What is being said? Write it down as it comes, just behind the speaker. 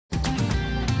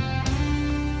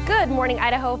Good morning,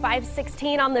 Idaho.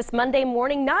 5:16 on this Monday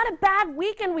morning. Not a bad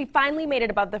weekend. We finally made it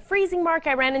above the freezing mark.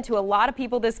 I ran into a lot of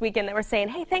people this weekend that were saying,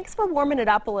 hey, thanks for warming it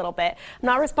up a little bit. I'm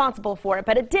not responsible for it,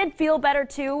 but it did feel better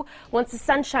too once the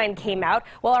sunshine came out.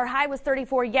 Well, our high was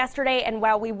 34 yesterday, and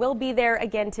while we will be there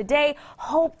again today,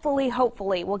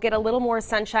 hopefully, we'll get a little more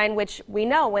sunshine, which we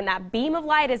know when that beam of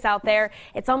light is out there,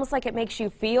 it's almost like it makes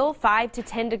you feel 5 to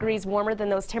 10 degrees warmer than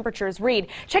those temperatures read.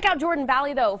 Check out Jordan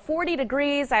Valley, though, 40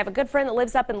 degrees. I have a good friend that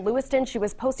lives up in Lewiston. She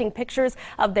was posting pictures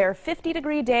of their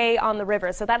 50-degree day on the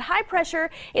river. So that high pressure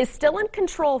is still in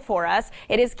control for us.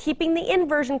 It is keeping the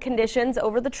inversion conditions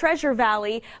over the Treasure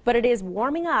Valley, but it is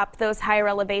warming up those higher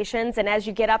elevations. And as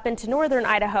you get up into northern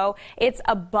Idaho, it's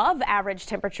above average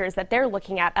temperatures that they're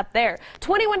looking at up there.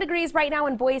 21 degrees right now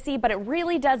in Boise, but it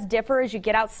really does differ as you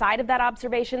get outside of that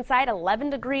observation site. 11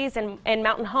 degrees in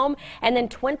Mountain Home, and then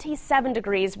 27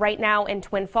 degrees right now in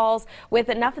Twin Falls, with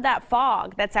enough of that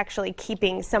fog that's actually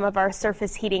keeping some of our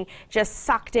surface heating just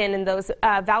sucked in those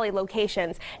valley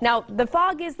locations. Now, the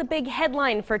fog is the big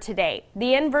headline for today.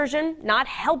 The inversion not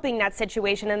helping that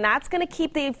situation, and that's going to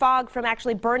keep the fog from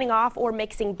actually burning off or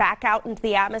mixing back out into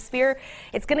the atmosphere.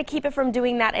 It's going to keep it from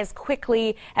doing that as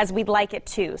quickly as we'd like it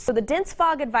to. So the dense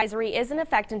fog advisory is in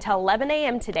effect until 11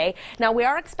 a.m. today. Now, we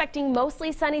are expecting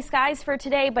mostly sunny skies for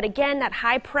today, but again, that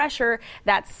high pressure,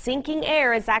 that sinking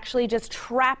air is actually just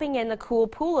trapping in the cool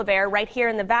pool of air right here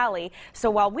in the valley. So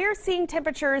while we're seeing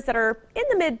temperatures that are in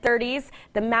the mid-30s,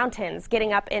 the mountains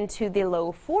getting up into the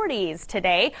low 40s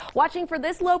today. Watching for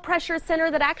this low pressure center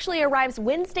that actually arrives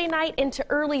Wednesday night into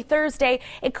early Thursday.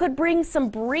 It could bring some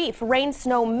brief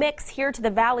rain-snow mix here to the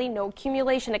valley. No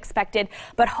accumulation expected,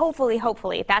 but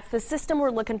hopefully, that's the system we're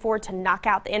looking for to knock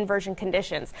out the inversion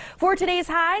conditions. For today's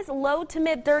highs, low to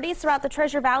mid-30s throughout the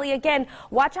Treasure Valley. Again,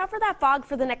 watch out for that fog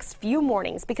for the next few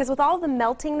mornings, because with all the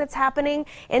melting that's happening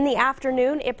in the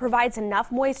afternoon, it provides enough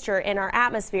moisture in our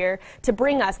atmosphere to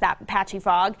bring us that patchy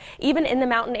fog. Even in the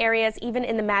mountain areas, even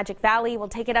in the Magic Valley, we'll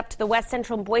take it up to the west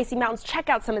central and Boise Mountains. Check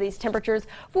out some of these temperatures.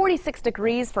 46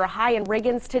 degrees for a high in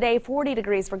Riggins today, 40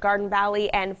 degrees for Garden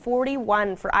Valley, and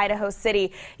 41 for Idaho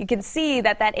City. You can see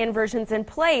that inversion's in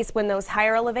place when those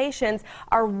higher elevations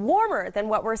are warmer than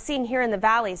what we're seeing here in the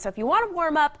valley. So if you want to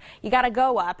warm up, you got to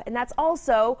go up, and that's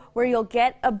also where you'll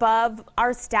get above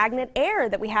our stagnant air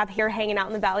that we have here hanging out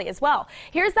in the valley as well.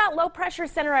 Here's that low pressure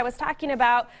center I was talking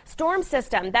about. Storm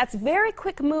system that's very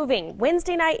quick moving.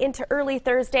 Wednesday night into early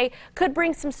Thursday could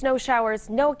bring some snow showers.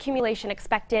 No accumulation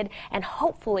expected, and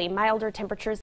hopefully milder temperatures